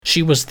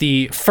She was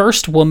the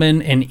first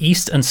woman in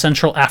East and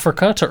Central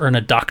Africa to earn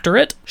a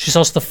doctorate. She's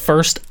also the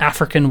first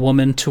African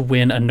woman to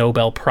win a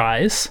Nobel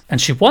Prize. And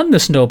she won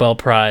this Nobel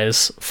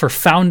Prize for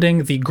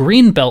founding the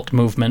Green Belt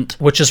movement,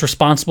 which is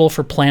responsible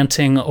for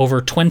planting over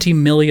 20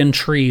 million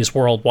trees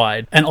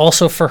worldwide, and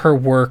also for her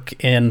work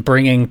in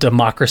bringing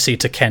democracy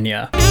to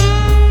Kenya.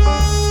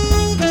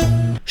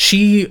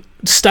 She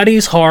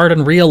studies hard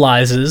and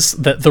realizes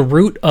that the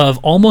root of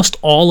almost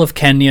all of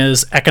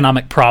Kenya's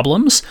economic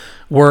problems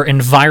were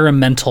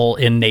environmental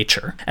in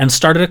nature, and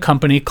started a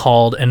company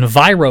called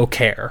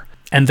EnviroCare,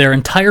 and their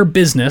entire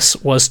business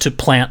was to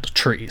plant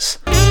trees.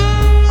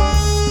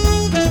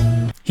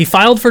 He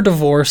filed for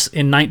divorce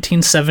in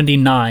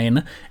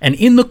 1979, and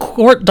in the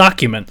court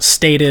document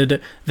stated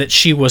that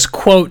she was,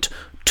 quote,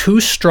 too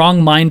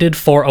strong-minded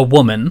for a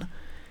woman,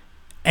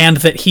 and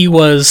that he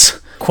was,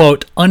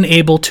 quote,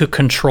 unable to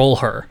control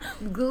her.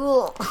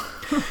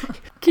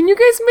 Can you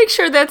guys make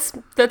sure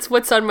that's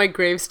what's on my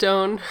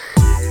gravestone?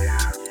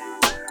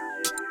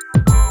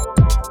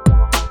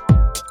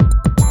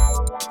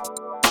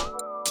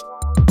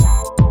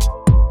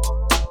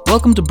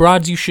 Welcome to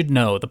Broads You Should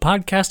Know, the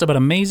podcast about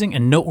amazing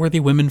and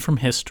noteworthy women from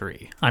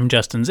history. I'm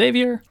Justin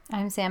Xavier.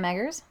 I'm Sam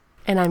Eggers.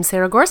 And I'm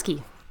Sarah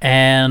Gorski.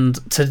 And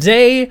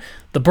today,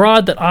 the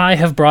broad that I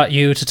have brought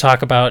you to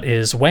talk about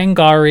is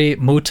Wangari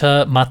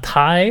Muta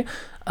Maathai.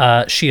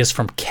 She is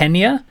from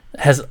Kenya.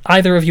 Has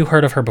either of you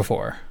heard of her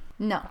before?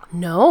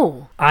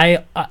 No.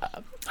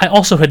 I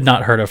also had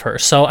not heard of her.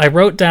 So I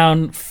wrote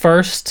down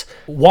first,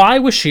 why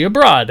was she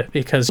abroad?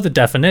 Because the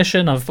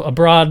definition of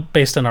abroad,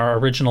 based on our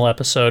original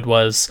episode,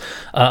 was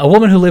a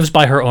woman who lives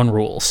by her own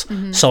rules.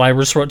 Mm-hmm. So I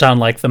just wrote down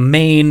like the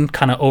main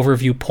kind of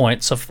overview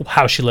points of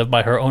how she lived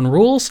by her own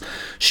rules.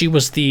 She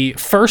was the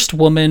first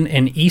woman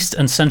in East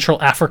and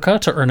Central Africa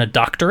to earn a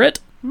doctorate.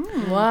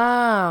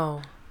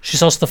 Wow.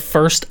 She's also the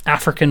first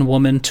African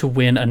woman to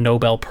win a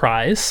Nobel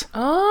Prize.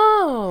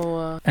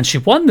 Oh. And she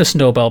won this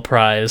Nobel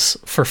Prize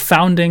for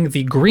founding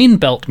the Green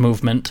Belt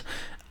movement,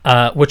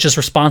 which is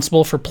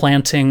responsible for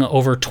planting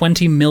over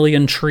 20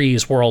 million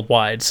trees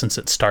worldwide since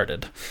it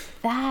started.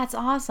 That's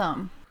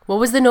awesome. What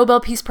was the Nobel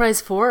Peace Prize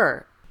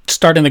for?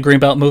 Starting the Green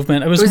Belt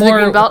movement. It was more,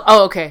 the Green Belt?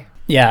 Oh, okay.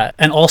 Yeah,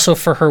 and also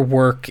for her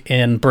work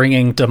in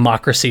bringing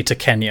democracy to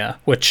Kenya,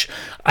 which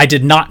I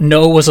did not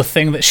know was a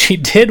thing that she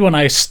did when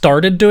I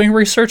started doing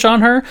research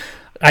on her.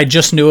 I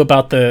just knew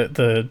about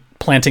the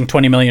planting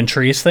 20 million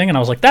trees thing, and I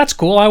was like, that's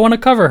cool, I want to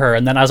cover her.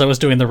 And then as I was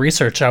doing the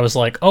research, I was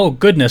like, oh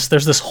goodness,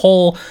 there's this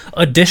whole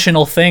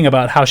additional thing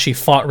about how she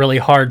fought really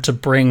hard to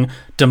bring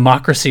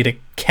democracy to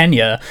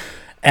Kenya.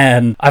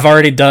 And I've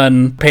already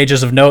done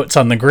pages of notes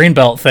on the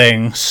Greenbelt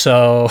thing,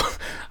 so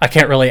I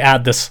can't really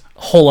add this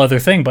whole other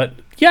thing, but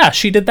yeah,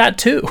 she did that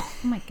too. Oh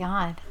my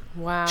God.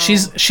 Wow.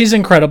 She's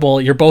incredible.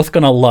 You're both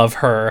going to love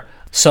her.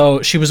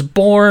 So she was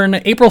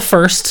born April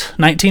 1st,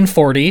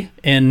 1940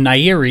 in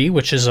Nyeri,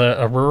 which is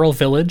a rural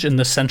village in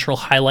the central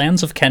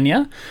highlands of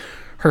Kenya.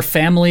 Her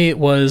family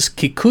was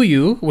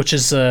Kikuyu, which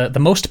is the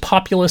most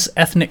populous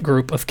ethnic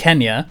group of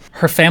Kenya.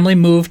 Her family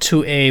moved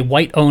to a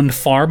white-owned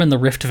farm in the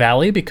Rift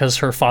Valley because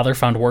her father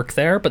found work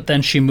there, but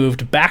then she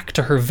moved back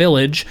to her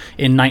village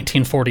in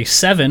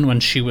 1947 when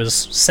she was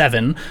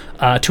 7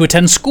 to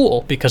attend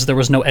school because there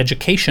was no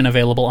education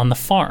available on the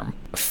farm.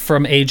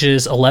 From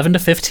ages 11 to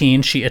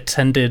 15, she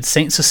attended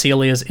St.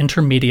 Cecilia's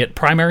Intermediate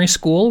Primary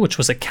School, which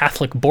was a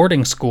Catholic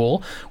boarding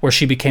school where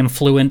she became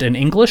fluent in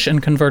English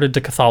and converted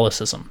to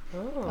Catholicism.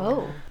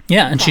 Oh.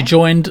 Yeah, and she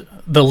joined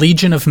the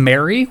Legion of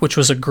Mary, which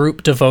was a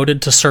group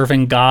devoted to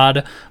serving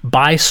God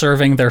by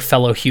serving their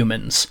fellow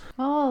humans.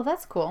 Oh,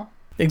 that's cool.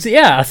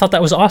 Yeah, I thought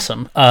that was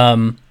awesome.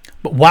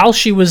 But while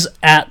she was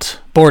at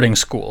boarding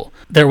school,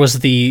 there was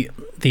the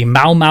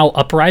Mau Mau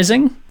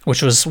Uprising,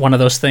 which was one of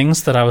those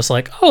things that I was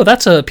like, oh,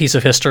 that's a piece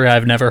of history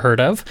I've never heard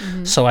of.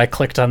 Mm-hmm. So I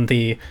clicked on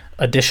the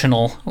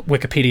additional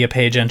Wikipedia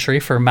page entry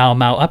for Mau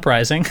Mau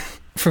Uprising.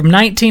 From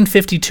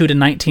 1952 to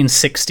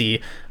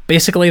 1960,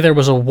 basically, there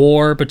was a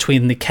war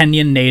between the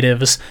Kenyan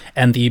natives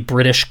and the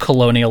British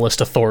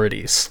colonialist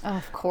authorities.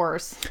 Of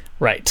course.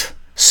 Right.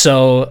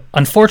 So,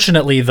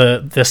 unfortunately,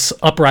 this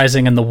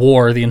uprising and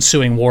the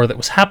ensuing war that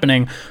was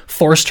happening,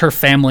 forced her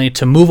family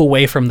to move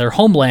away from their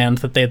homeland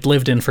that they had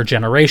lived in for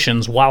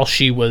generations while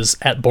she was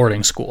at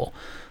boarding school.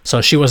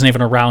 So she wasn't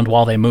even around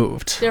while they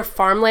moved. Their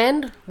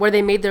farmland, where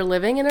they made their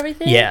living and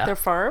everything? Yeah. Their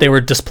farm? They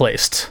were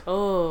displaced.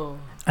 Oh.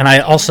 And I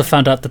also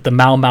found out that the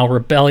Mau Mau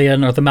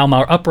Rebellion, or the Mau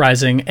Mau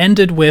Uprising,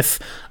 ended with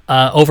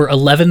over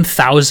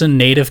 11,000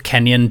 native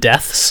Kenyan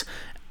deaths.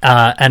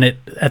 And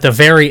at the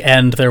very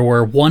end, there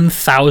were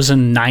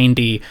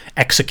 1,090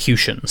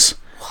 executions,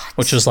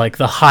 which was like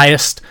the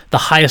highest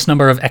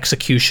number of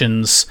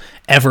executions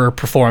ever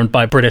performed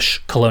by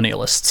British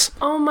colonialists.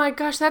 Oh my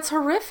gosh, that's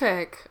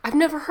horrific. I've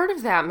never heard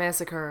of that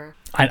massacre.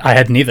 I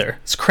hadn't either.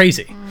 It's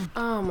crazy.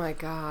 Oh my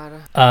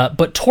God.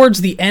 But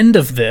towards the end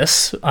of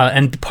this,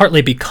 and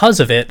partly because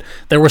of it,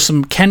 there were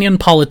some Kenyan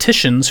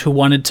politicians who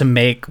wanted to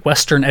make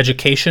Western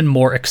education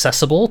more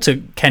accessible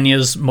to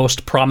Kenya's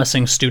most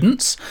promising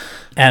students.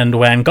 And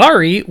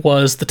Wangari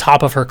was the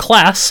top of her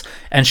class,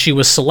 and she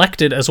was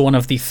selected as one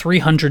of the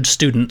 300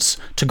 students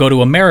to go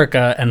to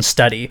America and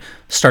study,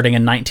 starting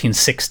in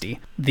 1960.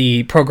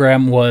 The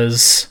program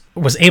was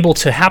able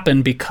to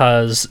happen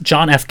because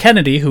John F.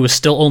 Kennedy, who was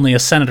still only a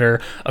senator,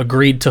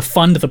 agreed to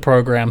fund the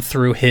program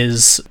through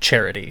his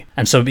charity.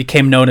 And so it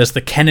became known as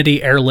the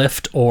Kennedy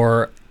Airlift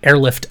or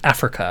Airlift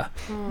Africa.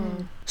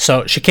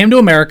 So she came to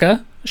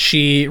America.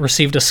 She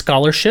received a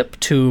scholarship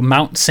to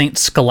Mount St.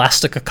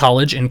 Scholastica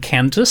College in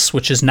Kansas,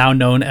 which is now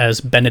known as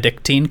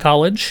Benedictine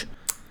College.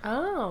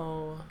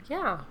 Oh,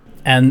 yeah.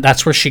 And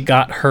that's where she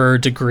got her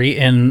degree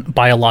in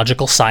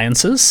biological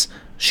sciences.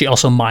 She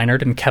also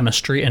minored in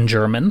chemistry and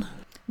German.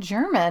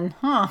 German,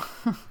 huh?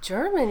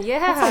 German, yeah.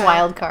 That's a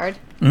wild card.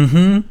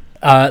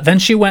 Then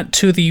she went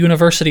to the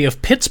University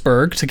of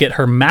Pittsburgh to get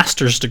her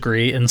master's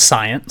degree in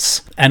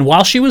science. And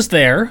while she was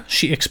there,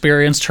 she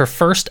experienced her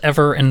first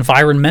ever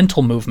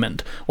environmental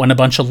movement when a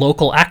bunch of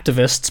local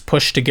activists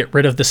pushed to get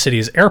rid of the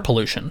city's air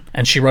pollution.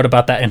 And she wrote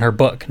about that in her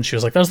book. And she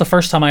was like, that was the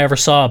first time I ever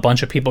saw a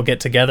bunch of people get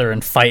together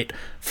and fight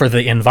for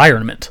the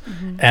environment.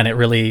 And it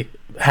really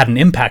had an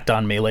impact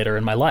on me later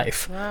in my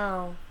life.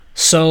 Wow.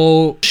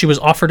 So she was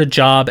offered a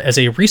job as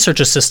a research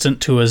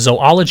assistant to a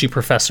zoology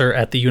professor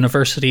at the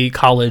University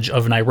College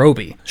of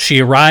Nairobi.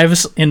 She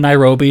arrives in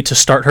Nairobi to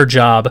start her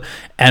job,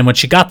 and when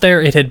she got there,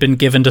 it had been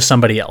given to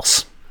somebody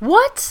else.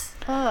 What?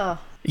 Oh,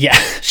 Yeah,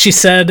 she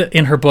said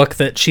in her book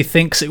that she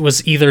thinks it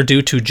was either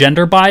due to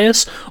gender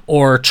bias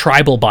or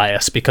tribal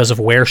bias because of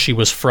where she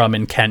was from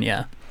in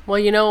Kenya. Well,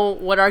 you know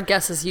what our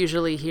guesses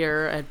usually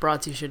here at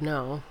Broads You Should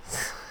Know.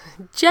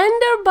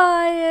 Gender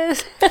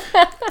bias.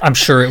 I'm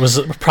sure it was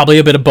probably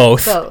a bit of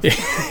both. both.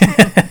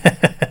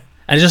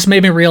 And it just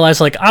made me realize,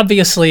 like,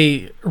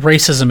 obviously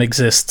racism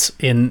exists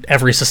in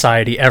every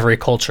society, every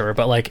culture,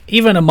 but like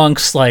even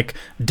amongst like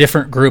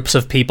different groups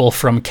of people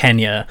from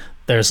Kenya,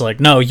 there's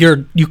like, no,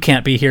 you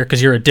can't be here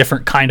because you're a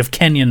different kind of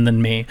Kenyan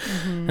than me.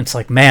 And it's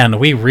like, man,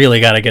 we really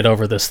got to get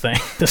over this thing,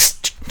 this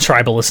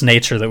tribalist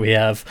nature that we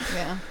have.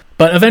 Yeah.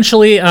 But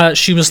eventually,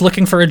 she was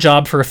looking for a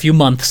job for a few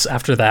months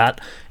after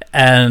that,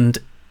 and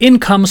in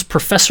comes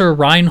Professor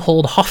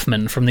Reinhold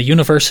Hoffmann from the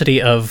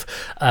University of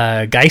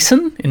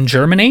Gießen in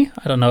Germany.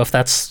 I don't know if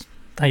that's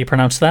how you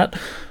pronounce that.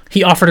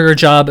 He offered her a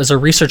job as a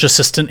research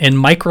assistant in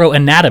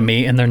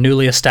microanatomy in their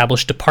newly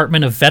established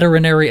Department of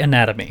Veterinary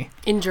Anatomy.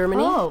 In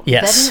Germany? Oh,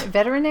 Yes.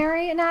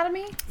 Veterinary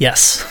anatomy?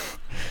 Yes.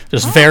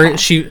 Just very...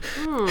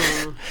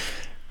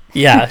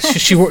 Yeah,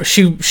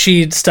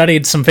 she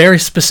studied some very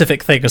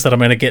specific things that I'm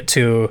going to get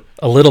to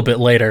a little bit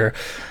later.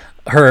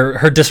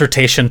 Her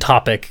dissertation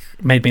topic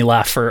made me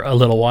laugh for a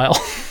little while.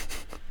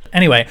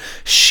 Anyway,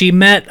 she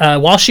met,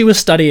 while she was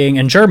studying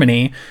in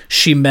Germany,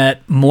 she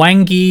met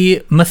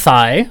Mwangi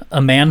Maathai, a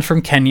man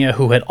from Kenya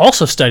who had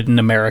also studied in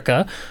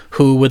America,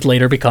 who would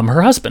later become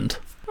her husband.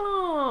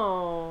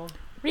 Oh,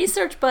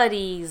 research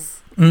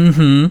buddies.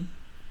 Mm-hmm.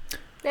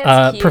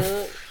 That's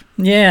cute.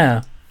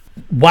 Yeah.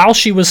 While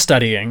she was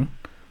studying,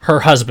 her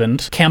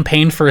husband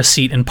campaigned for a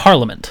seat in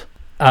Parliament.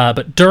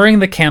 But during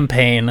the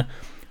campaign,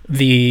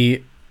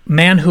 the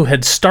man who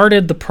had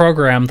started the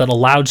program that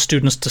allowed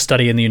students to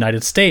study in the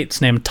United States,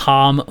 named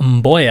Tom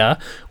Mboya,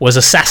 was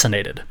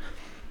assassinated.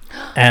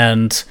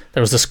 And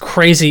there was this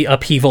crazy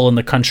upheaval in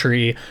the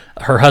country.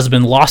 Her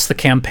husband lost the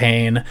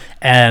campaign,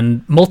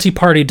 and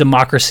multi-party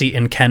democracy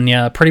in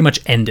Kenya pretty much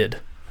ended.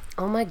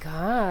 Oh my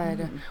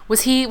god.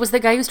 Was the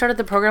guy who started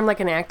the program like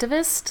an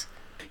activist?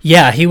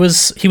 Yeah, he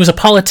was a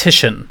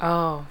politician.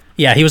 Oh.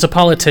 Yeah, he was a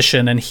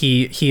politician, and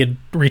he had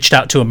reached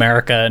out to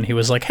America, and he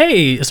was like,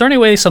 hey, is there any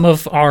way some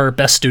of our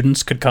best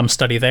students could come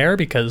study there?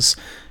 Because,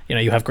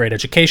 you have great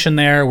education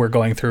there. We're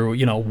going through,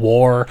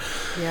 war.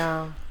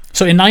 Yeah.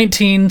 So in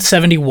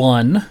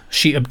 1971,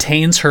 she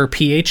obtains her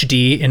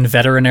PhD in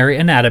veterinary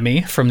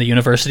anatomy from the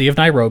University of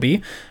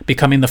Nairobi,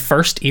 becoming the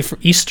first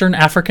Eastern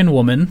African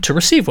woman to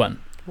receive one.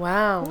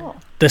 Wow. Cool.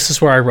 This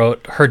is where I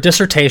wrote, her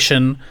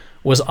dissertation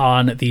was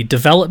on the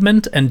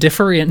development and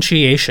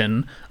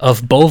differentiation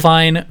of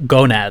bovine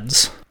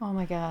gonads. Oh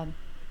my god,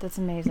 that's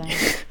amazing.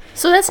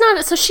 So that's not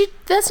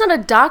a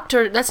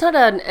doctor, that's not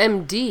an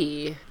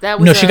MD.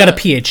 That was No, she got a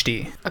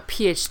PhD. A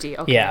PhD,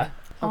 okay. Yeah.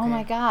 Oh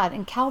my god,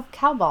 and cow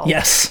balls.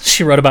 Yes,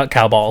 she wrote about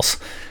cow balls.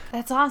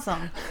 That's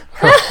awesome.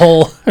 Her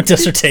whole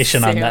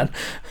dissertation on Sam. that.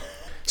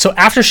 So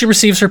after she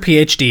receives her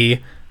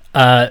PhD,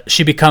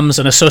 she becomes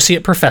an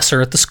associate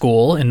professor at the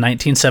school in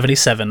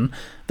 1977,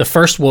 the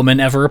first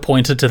woman ever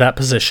appointed to that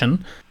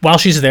position. While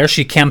she's there,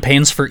 she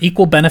campaigns for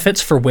equal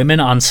benefits for women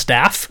on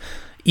staff,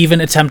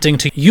 even attempting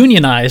to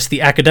unionize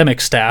the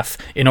academic staff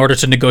in order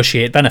to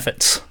negotiate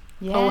benefits.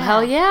 Yeah. Oh,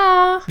 hell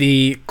yeah.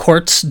 The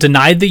courts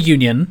denied the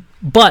union,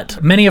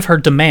 but many of her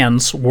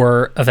demands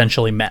were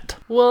eventually met.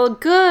 Well,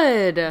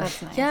 good.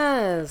 That's nice.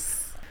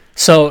 Yes.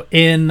 So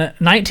in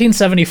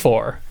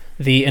 1974,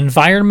 the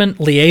Environment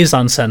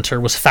Liaison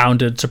Center was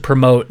founded to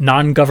promote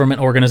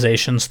non-government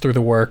organizations through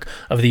the work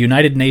of the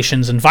United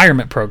Nations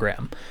Environment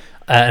Program,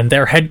 and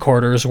their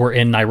headquarters were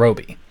in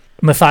Nairobi.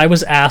 Maathai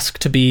was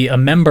asked to be a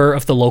member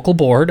of the local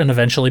board and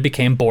eventually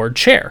became board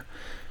chair.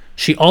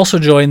 she also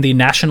joined the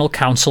National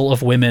Council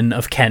of Women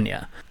of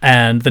Kenya.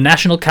 And the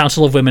National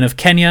Council of Women of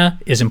Kenya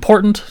is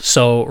important,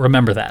 so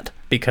remember that,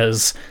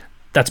 because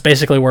that's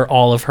basically where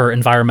all of her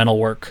environmental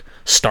work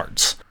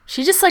starts.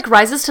 She just like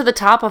rises to the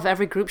top of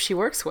every group she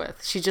works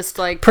with. She just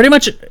like... Pretty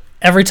much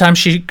every time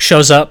she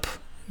shows up,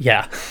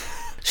 yeah,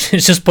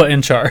 she's just put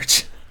in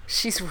charge.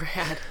 She's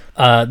rad.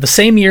 The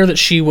same year that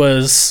she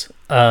was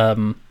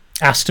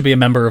asked to be a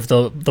member of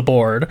the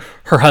board,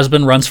 her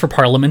husband runs for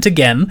parliament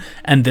again,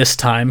 and this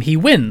time he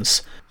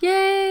wins.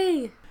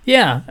 Yay!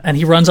 Yeah, and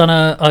he runs on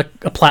a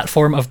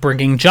platform of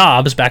bringing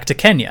jobs back to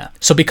Kenya.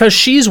 So because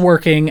she's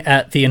working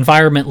at the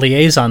Environment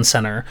Liaison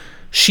Center,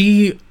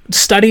 she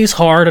studies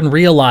hard and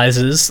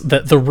realizes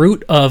that the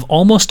root of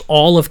almost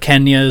all of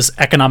Kenya's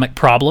economic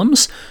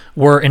problems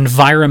were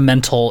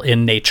environmental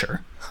in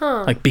nature.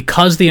 Like,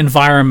 because the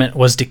environment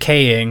was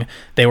decaying,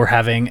 they were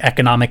having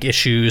economic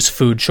issues,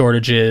 food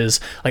shortages,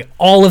 like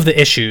all of the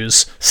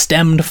issues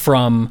stemmed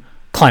from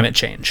climate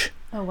change.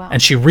 Oh, wow. And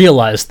she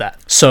realized that.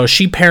 So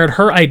she paired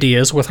her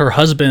ideas with her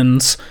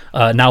husband's,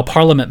 now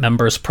parliament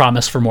member's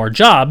promise for more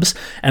jobs,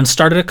 and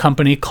started a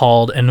company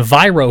called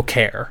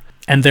EnviroCare.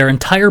 And their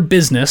entire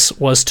business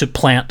was to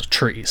plant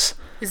trees.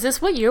 Is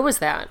this, what year was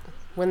that?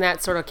 When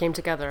that sort of came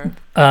together?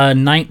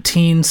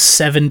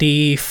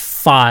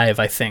 1975,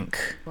 I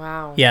think.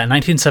 Wow. Yeah,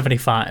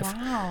 1975.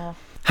 Wow.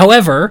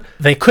 However,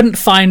 they couldn't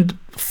find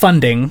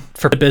funding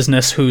for a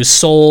business whose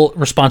sole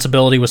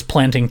responsibility was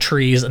planting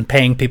trees and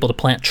paying people to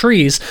plant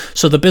trees,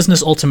 so the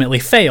business ultimately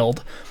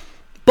failed.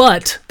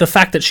 But the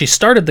fact that she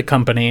started the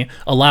company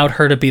allowed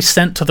her to be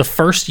sent to the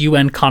first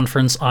UN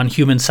conference on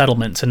human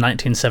settlements in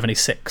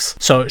 1976.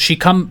 So she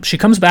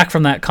comes back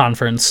from that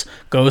conference,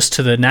 goes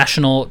to the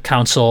National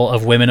Council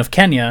of Women of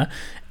Kenya,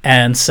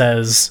 and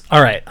says,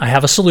 all right, I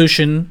have a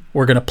solution.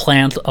 We're going to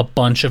plant a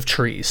bunch of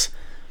trees.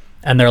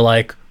 And they're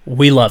like,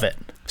 we love it.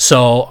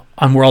 So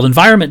on World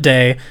Environment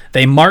Day,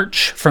 they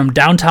march from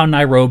downtown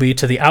Nairobi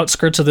to the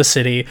outskirts of the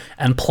city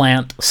and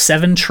plant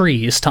 7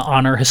 trees to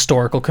honor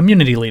historical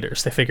community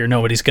leaders. They figure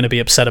nobody's going to be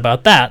upset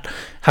about that.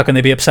 How can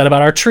they be upset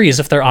about our trees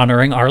if they're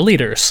honoring our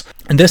leaders?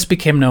 And this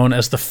became known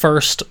as the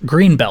first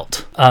Green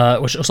Belt,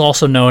 which was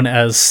also known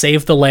as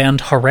Save the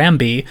Land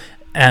Harambee,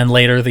 and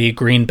later the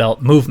Green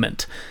Belt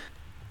Movement.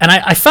 And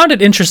I found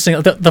it interesting.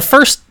 The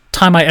first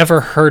time I ever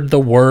heard the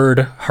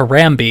word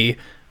Harambee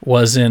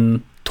was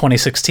in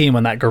 2016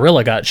 when that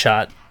gorilla got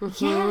shot.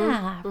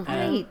 Yeah,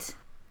 right.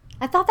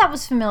 I thought that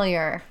was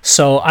familiar.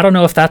 So I don't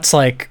know if that's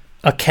like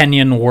a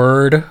Kenyan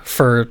word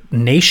for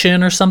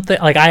nation or something.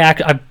 Like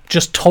I'm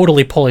just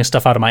totally pulling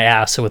stuff out of my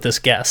ass with this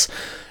guess.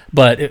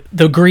 But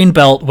the Green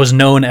Belt was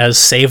known as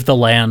Save the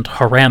Land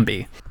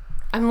Harambee.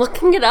 I'm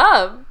looking it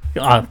up.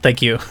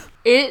 Thank you.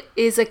 It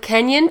is a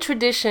Kenyan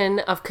tradition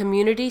of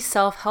community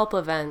self-help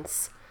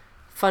events,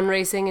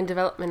 fundraising, and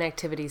development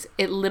activities.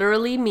 It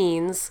literally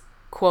means,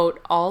 quote,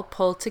 all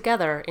pulled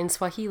together in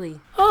Swahili.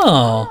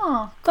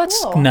 Oh,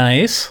 that's cool.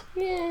 Nice.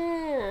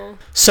 Yeah.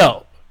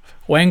 So,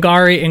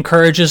 Wangari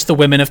encourages the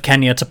women of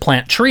Kenya to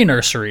plant tree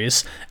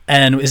nurseries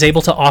and is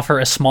able to offer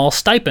a small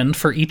stipend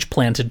for each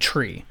planted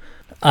tree.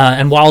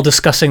 And while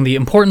discussing the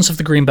importance of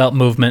the Greenbelt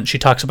movement, she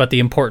talks about the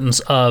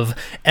importance of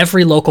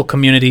every local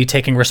community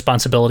taking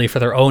responsibility for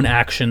their own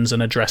actions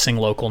and addressing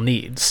local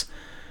needs.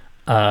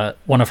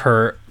 One of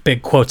her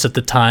big quotes at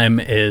the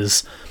time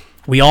is,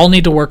 "We all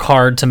need to work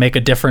hard to make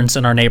a difference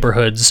in our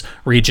neighborhoods,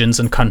 regions,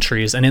 and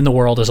countries, and in the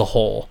world as a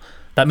whole.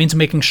 That means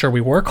making sure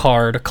we work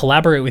hard,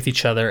 collaborate with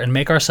each other, and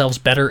make ourselves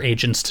better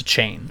agents to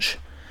change."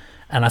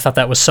 And I thought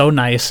that was so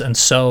nice and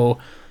so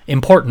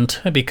important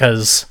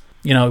because,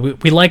 you know,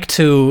 we like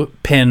to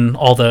pin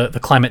all the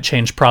climate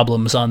change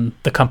problems on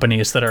the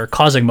companies that are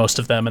causing most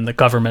of them and the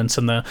governments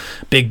and the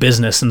big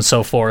business and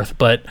so forth.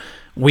 But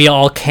we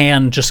all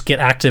can just get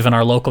active in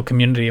our local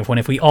community.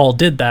 If we all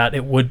did that,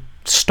 it would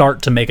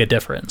start to make a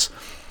difference.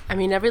 I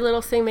mean, every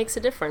little thing makes a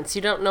difference.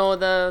 You don't know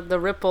the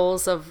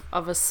ripples of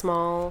a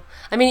small...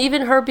 I mean,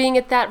 even her being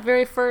at that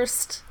very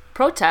first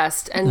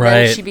protest, and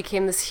Right. then she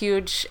became this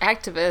huge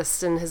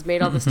activist and has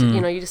made all this... You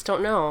know, you just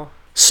don't know.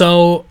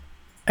 So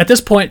at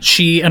this point,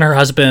 she and her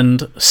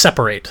husband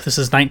separate. This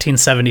is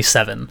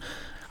 1977.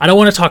 I don't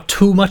want to talk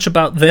too much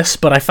about this,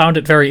 but I found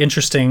it very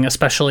interesting,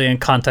 especially in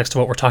context of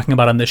what we're talking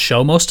about on this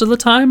show most of the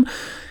time.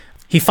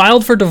 He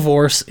filed for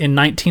divorce in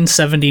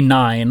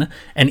 1979,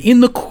 and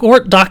in the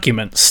court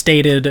document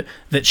stated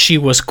that she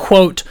was,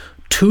 quote,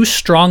 too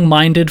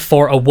strong-minded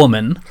for a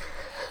woman,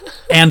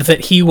 and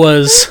that he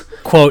was,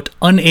 quote,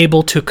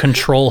 unable to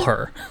control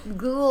her.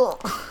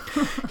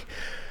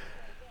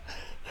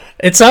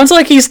 It sounds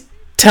like he's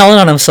telling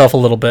on himself a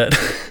little bit.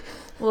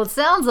 Well, it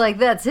sounds like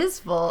that's his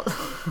fault.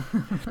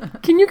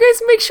 Can you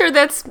guys make sure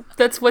that's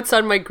what's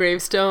on my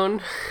gravestone?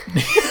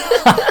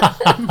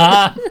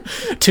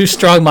 Too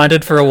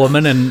strong-minded for a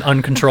woman and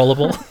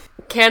uncontrollable.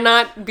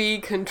 Cannot be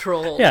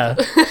controlled. Yeah.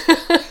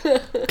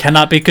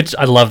 Cannot be...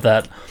 I love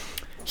that.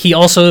 He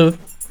also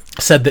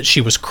said that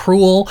she was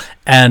cruel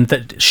and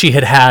that she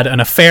had had an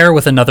affair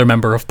with another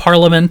member of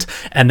parliament,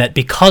 and that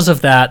because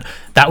of that,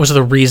 that was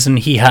the reason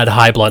he had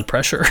high blood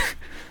pressure.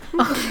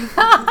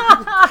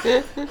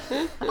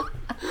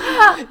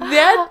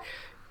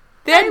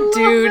 That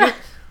dude.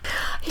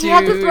 He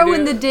had to throw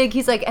in the dig.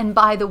 He's like, and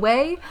by the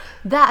way,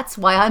 that's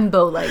why I'm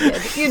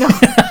bow-legged. You know,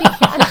 he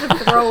had to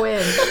throw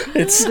in.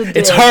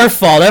 It's her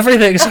fault.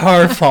 Everything's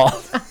her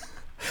fault.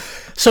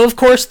 So of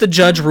course the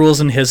judge rules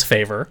in his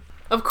favor.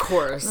 Of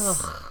course.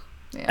 Ugh,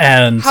 yeah.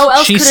 And how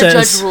else she could says,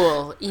 a judge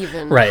rule,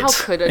 even? Right. How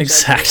could a judge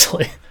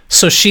exactly.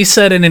 So she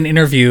said in an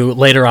interview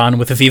later on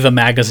with Viva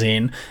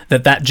magazine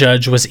that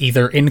judge was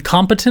either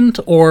incompetent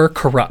or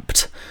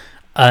corrupt.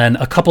 And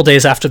a couple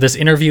days after this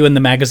interview in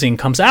the magazine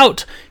comes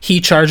out, he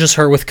charges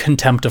her with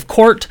contempt of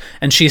court,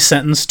 and she's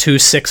sentenced to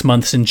 6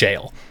 months in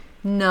jail.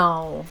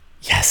 No.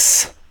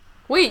 Yes.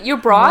 Wait, your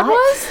broad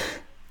was?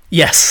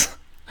 Yes.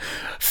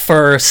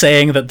 For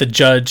saying that the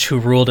judge who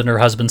ruled in her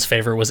husband's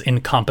favor was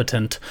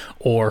incompetent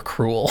or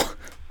cruel.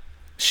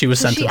 She was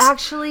sentenced. She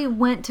actually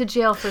went to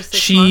jail for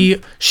 6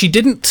 months? She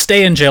didn't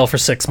stay in jail for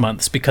 6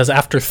 months because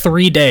after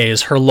 3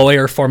 days, her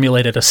lawyer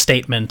formulated a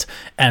statement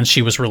and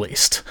she was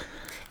released.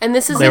 And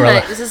this is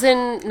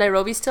in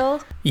Nairobi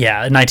still?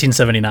 Yeah, in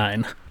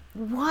 1979.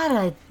 What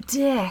a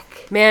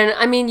dick. Man,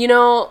 I mean,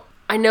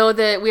 I know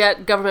that we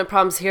had government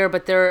problems here,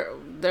 but there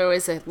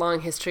is a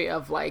long history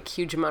of like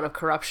huge amount of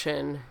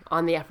corruption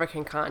on the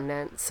African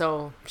continent.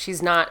 So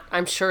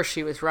I'm sure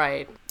she was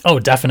right. Oh,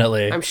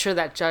 definitely. I'm sure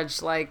that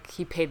judge, like,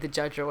 he paid the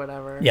judge or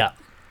whatever. Yeah.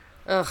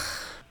 Ugh.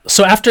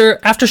 So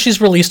after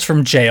she's released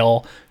from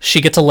jail,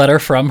 she gets a letter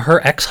from her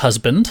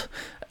ex-husband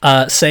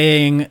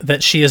saying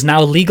that she is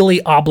now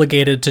legally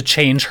obligated to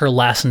change her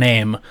last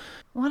name.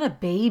 What a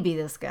baby,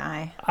 this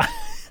guy.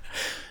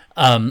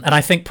 And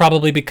I think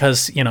probably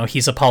because,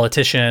 he's a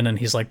politician and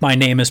he's like, my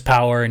name is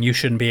power and you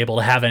shouldn't be able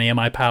to have any of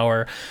my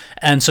power.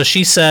 And so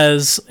she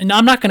says, no,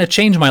 I'm not going to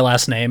change my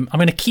last name. I'm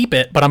going to keep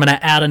it, but I'm going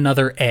to add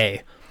another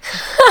A.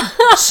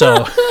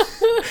 So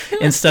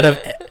instead of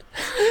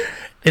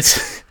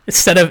Mathai,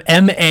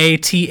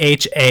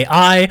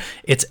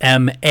 it's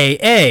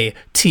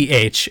Maathai.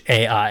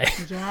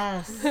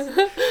 Yes.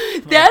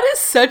 That is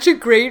such a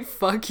great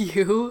fuck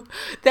you.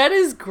 That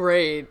is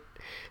great.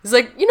 It's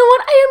like, you know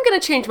what? I am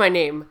going to change my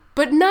name,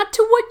 but not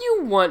to what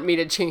you want me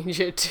to change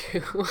it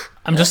to.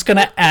 I'm just going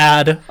to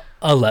add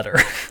a letter.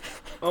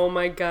 Oh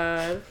my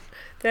God.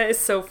 That is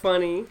so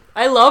funny.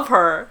 I love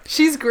her.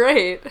 She's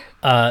great.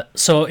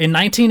 So in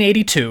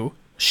 1982,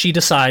 she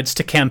decides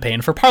to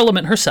campaign for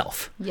parliament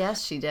herself.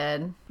 Yes, she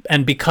did.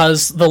 And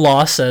because the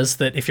law says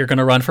that if you're going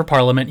to run for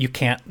parliament, you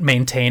can't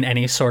maintain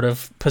any sort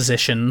of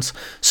positions,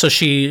 so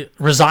she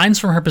resigns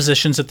from her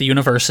positions at the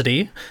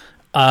university,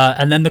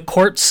 and then the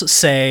courts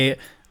say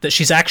that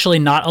she's actually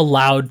not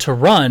allowed to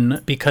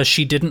run because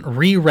she didn't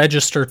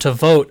re-register to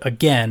vote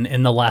again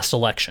in the last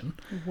election.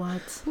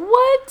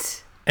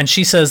 What? And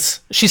she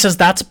says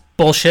that's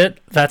bullshit.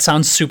 That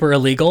sounds super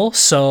illegal,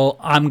 so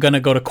I'm going to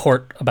go to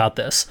court about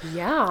this.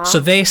 Yeah. So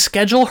they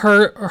schedule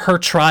her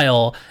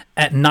trial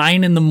at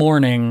 9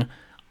 a.m.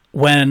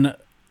 when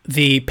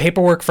the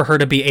paperwork for her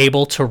to be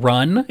able to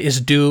run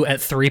is due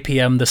at 3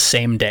 p.m. the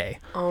same day.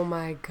 Oh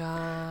my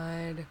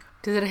God.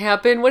 Did it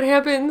happen? What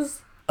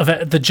happens?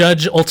 The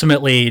judge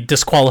ultimately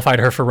disqualified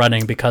her for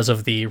running because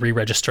of the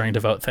re-registering to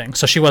vote thing,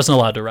 so she wasn't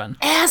allowed to run.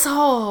 Asshole!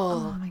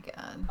 Oh my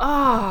God.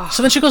 Oh.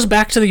 So then she goes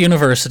back to the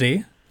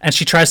university, and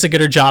she tries to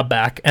get her job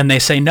back, and they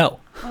say no.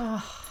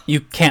 You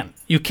can't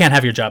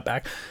have your job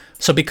back.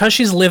 So because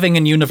she's living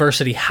in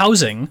university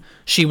housing,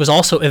 she was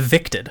also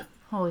evicted.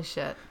 Holy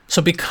shit. So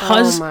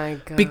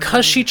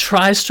because she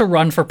tries to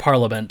run for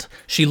parliament,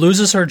 she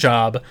loses her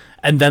job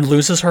and then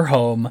loses her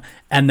home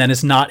and then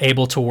is not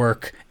able to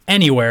work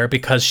anywhere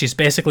because she's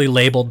basically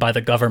labeled by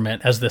the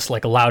government as this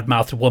like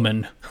loudmouthed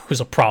woman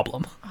who's a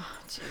problem. Oh,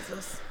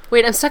 Jesus.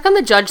 Wait, I'm stuck on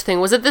the judge thing.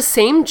 Was it the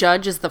same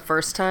judge as the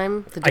first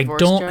time? The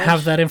divorce I don't judge?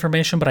 have that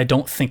information, but I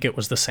don't think it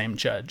was the same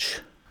judge.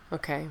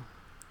 Okay.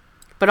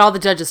 But all the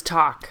judges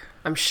talk,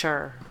 I'm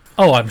sure.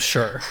 Oh, I'm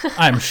sure.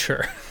 I'm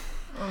sure.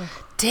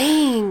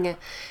 Dang.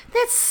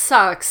 That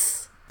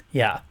sucks.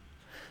 Yeah.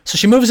 So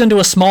she moves into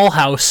a small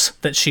house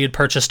that she had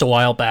purchased a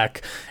while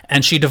back,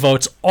 and she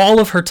devotes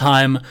all of her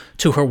time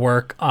to her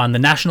work on the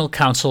National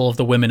Council of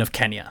the Women of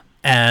Kenya.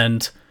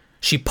 And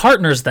she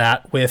partners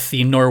that with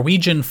the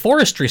Norwegian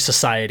Forestry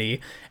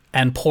Society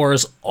and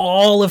pours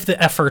all of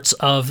the efforts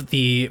of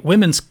the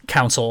Women's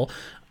Council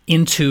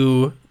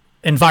into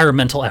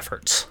environmental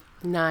efforts.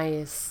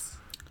 Nice.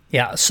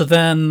 Yeah, so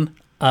then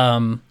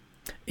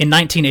in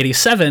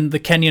 1987, the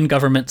Kenyan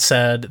government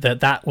said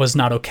that was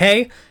not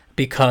okay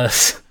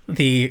because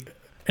the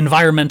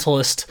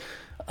environmentalist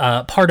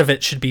part of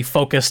it should be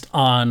focused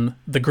on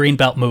the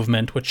Greenbelt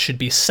movement, which should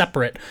be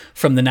separate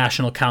from the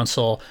National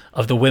Council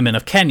of the Women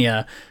of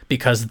Kenya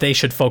because they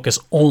should focus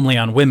only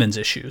on women's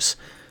issues.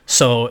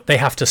 So they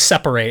have to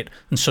separate,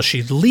 and so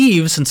she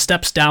leaves and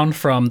steps down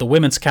from the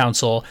Women's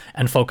Council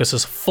and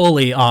focuses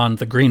fully on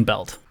the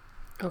Greenbelt.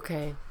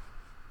 Okay.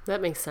 That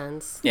makes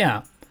sense.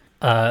 Yeah.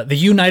 The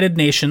United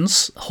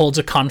Nations holds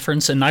a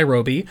conference in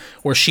Nairobi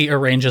where she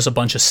arranges a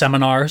bunch of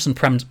seminars and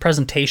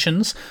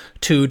presentations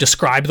to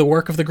describe the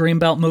work of the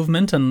Greenbelt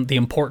movement and the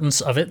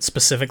importance of it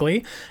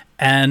specifically.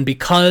 And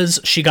because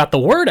she got the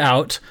word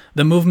out,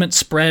 the movement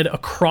spread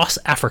across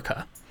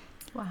Africa.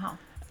 Wow.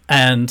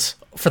 And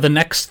for the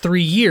next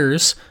 3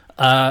 years,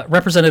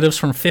 representatives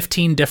from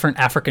 15 different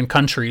African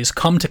countries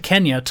come to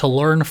Kenya to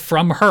learn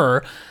from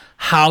her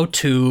how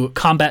to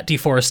combat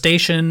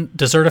deforestation,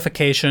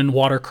 desertification,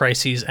 water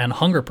crises, and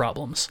hunger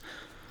problems.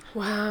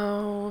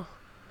 Wow.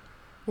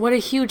 What a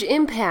huge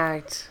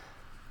impact.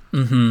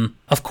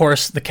 Of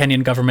course, the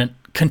Kenyan government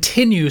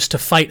continues to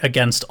fight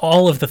against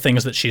all of the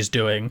things that she's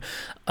doing.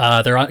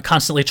 They're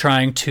constantly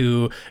trying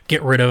to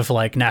get rid of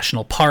like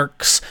national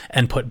parks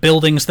and put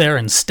buildings there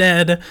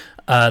instead.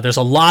 There's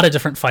a lot of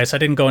different fights. I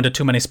didn't go into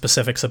too many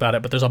specifics about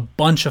it, but there's a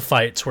bunch of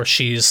fights where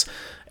she's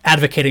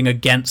advocating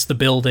against the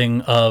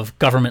building of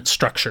government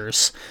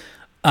structures.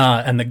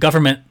 And the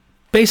government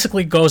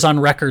basically goes on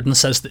record and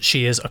says that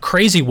she is a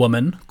crazy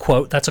woman,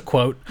 quote, that's a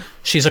quote,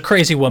 she's a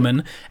crazy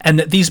woman, and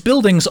that these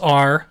buildings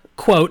are,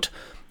 quote,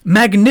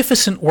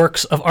 magnificent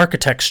works of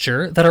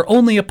architecture that are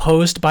only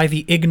opposed by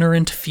the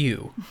ignorant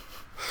few.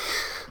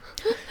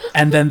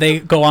 And then they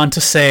go on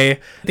to say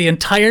the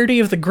entirety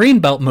of the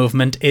Greenbelt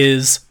movement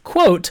is,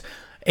 quote,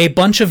 a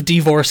bunch of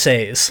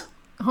divorcees.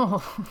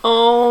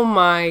 Oh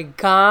my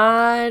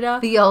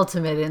God. The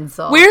ultimate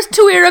insult. Where's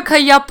Tuira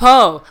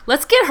Kayapo?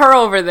 Let's get her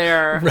over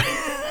there.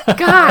 Right,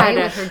 God.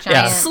 with her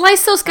giant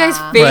Slice those guys'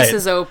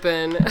 faces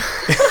open.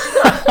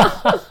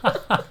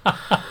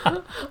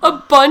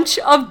 A bunch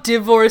of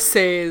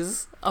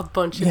divorcees. A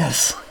bunch of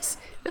divorcees.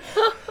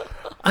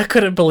 I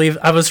couldn't believe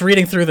I was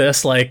reading through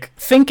this, like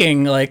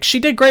thinking like she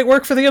did great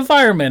work for the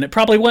environment. It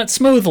probably went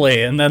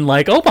smoothly. And then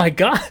like, oh my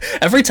God,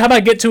 every time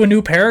I get to a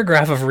new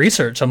paragraph of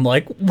research, I'm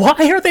like, why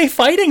are they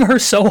fighting her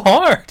so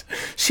hard?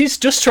 She's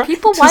just trying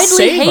People to widely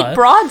save hate us.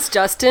 broads,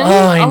 Justin. Oh,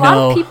 I a lot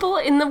know. of people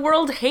in the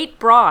world hate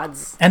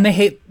broads. And they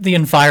hate the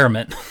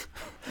environment.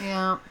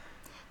 Yeah.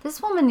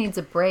 This woman needs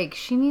a break.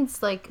 She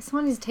needs, like,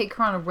 someone needs to take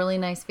her on a really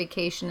nice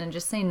vacation and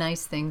just say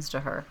nice things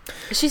to her.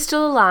 Is she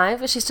still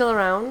alive? Is she still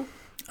around?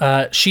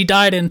 She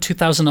died in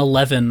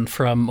 2011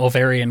 from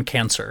ovarian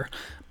cancer.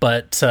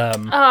 But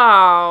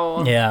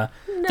Oh. yeah,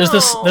 No,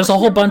 there's a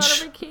whole never bunch.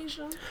 had a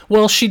vacation.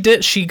 Well, she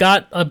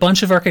got a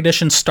bunch of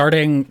recognition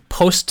starting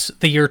post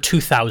the year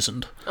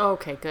 2000.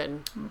 Okay,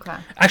 good. Okay.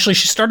 Actually,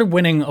 she started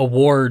winning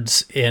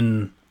awards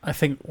in, I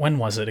think, when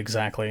was it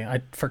exactly?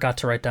 I forgot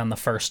to write down the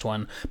first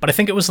one, but I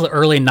think it was the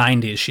early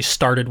 90s. She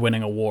started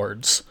winning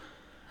awards,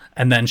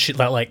 and then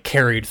that like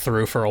carried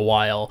through for a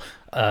while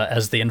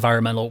as the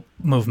environmental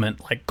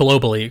movement like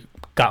globally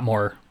got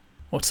more,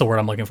 what's the word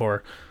I'm looking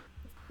for?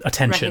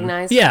 Attention.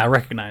 Recognized? Yeah,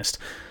 recognized.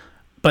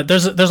 But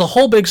there's a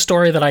whole big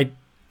story that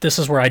this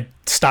is where I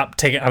stopped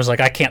taking. I was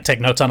like, I can't take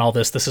notes on all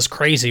this. This is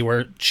crazy.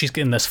 Where she's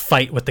in this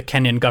fight with the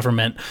Kenyan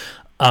government,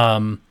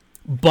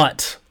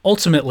 but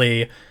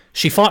ultimately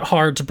she fought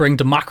hard to bring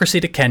democracy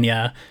to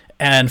Kenya,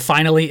 and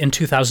finally in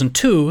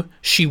 2002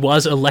 she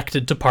was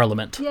elected to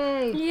parliament.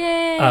 Yay.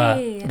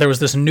 Yay. There was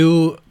this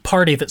new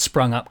party that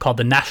sprung up called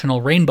the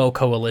National Rainbow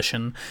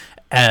Coalition,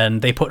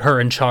 and they put her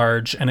in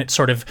charge, and it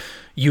sort of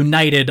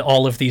united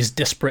all of these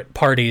disparate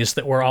parties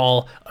that were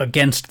all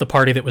against the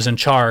party that was in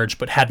charge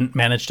but hadn't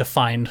managed to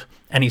find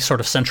any sort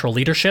of central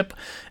leadership.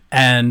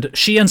 And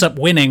she ends up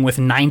winning with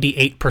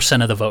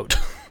 98% of the vote.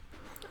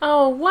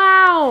 Oh,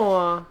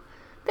 wow.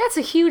 That's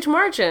a huge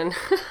margin.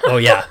 Oh,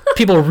 yeah.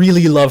 People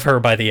really love her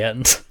by the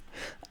end.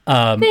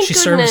 Thank she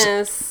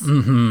goodness.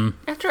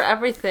 After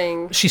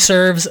everything. She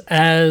serves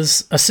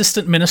as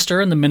assistant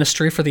minister in the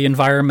Ministry for the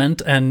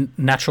Environment and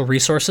Natural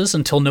Resources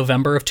until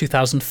November of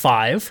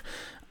 2005.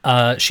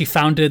 She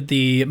founded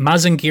the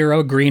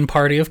Mazingira Green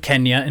Party of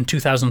Kenya in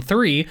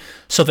 2003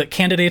 so that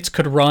candidates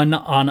could run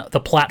on the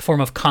platform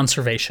of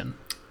conservation.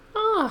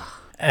 Oh.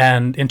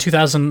 And in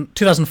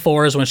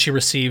 2004 is when she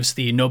receives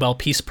the Nobel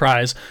Peace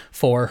Prize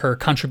for her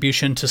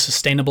contribution to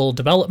sustainable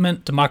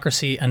development,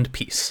 democracy, and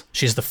peace.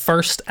 She's the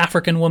first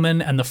African woman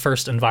and the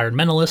first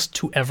environmentalist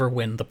to ever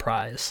win the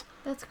prize.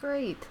 That's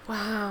great.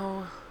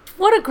 Wow.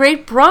 What a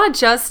great broad,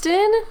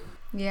 Justin.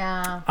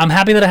 Yeah. I'm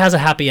happy that it has a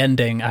happy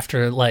ending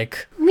after,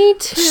 like, Me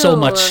too. so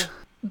much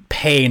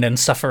pain and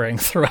suffering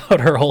throughout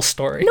her whole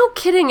story. No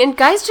kidding. And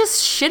guys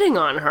just shitting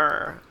on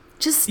her.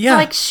 Just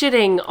like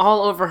shitting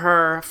all over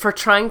her for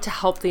trying to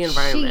help the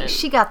environment.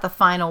 She got the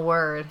final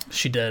word.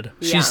 She did.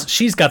 Yeah.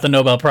 She's got the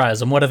Nobel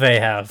Prize, and what do they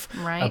have?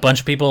 Right. A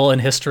bunch of people in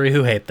history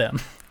who hate them.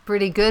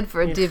 Pretty good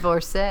for a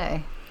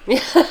divorcee.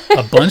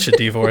 A bunch of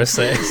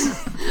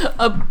divorcees.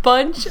 A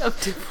bunch of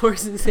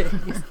divorces.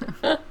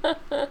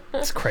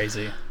 It's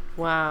crazy.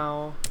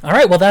 Wow. All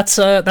right, well, that's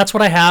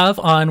what I have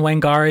on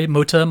Wangari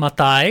Muta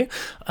Maathai.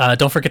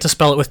 Don't forget to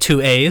spell it with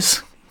 2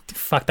 A's.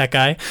 Fuck that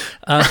guy.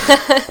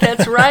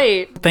 That's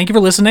right. Thank you for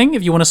listening.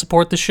 If you want to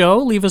support the show,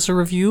 leave us a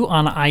review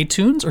on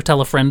iTunes or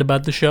tell a friend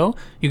about the show.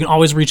 You can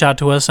always reach out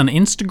to us on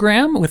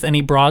Instagram with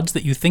any broads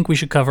that you think we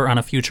should cover on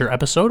a future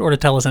episode, or to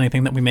tell us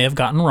anything that we may have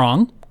gotten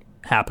wrong.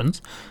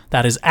 Happens.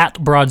 That is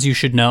at Broads You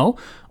Should Know.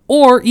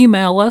 or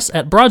email us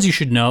at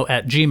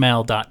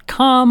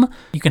broadsyoushouldknow@gmail.com.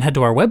 You can head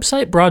to our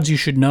website,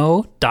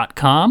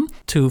 broadsyoushouldknow.com,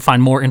 to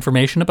find more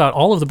information about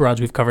all of the broads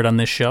we've covered on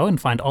this show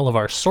and find all of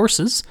our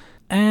sources.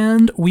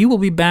 And we will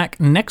be back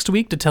next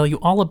week to tell you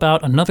all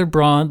about another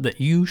broad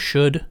that you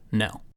should know.